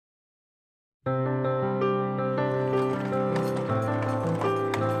Housekeeping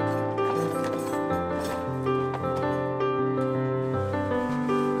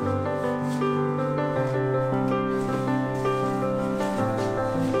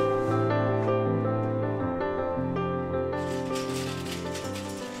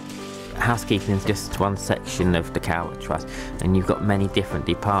is just one section of the Calvert Trust, and you've got many different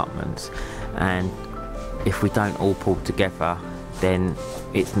departments, and if we don't all pull together, then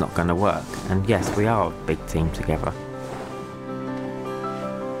it's not going to work. And yes, we are a big team together.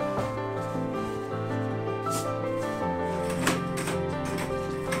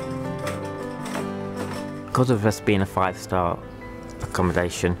 Because of us being a 5-star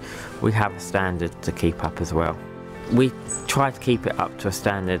accommodation, we have a standard to keep up as well. We try to keep it up to a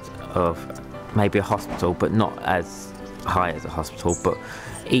standard of maybe a hospital, but not as high as a hospital, but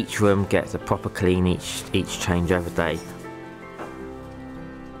each room gets a proper clean each changeover day.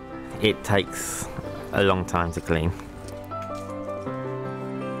 It takes a long time to clean.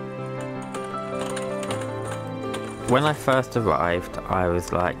 When I first arrived, I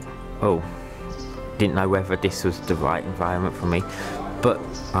was like, oh, didn't know whether this was the right environment for me, but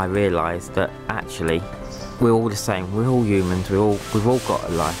I realised that actually we're all the same. We're all humans. We've all got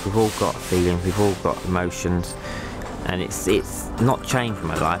a life. We've all got feelings. We've all got emotions, and it's not changed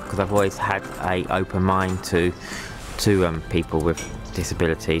my life because I've always had a open mind to people with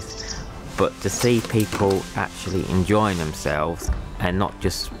disabilities. But to see people actually enjoying themselves and not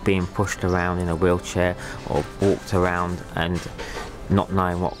just being pushed around in a wheelchair or walked around and not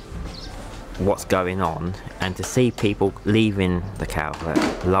knowing what's going on, and to see people leaving the Calvert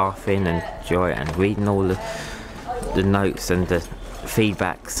laughing and joy and reading all the notes and the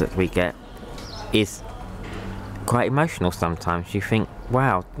feedbacks that we get is quite emotional sometimes. You think,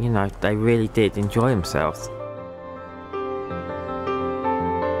 wow, you know, they really did enjoy themselves.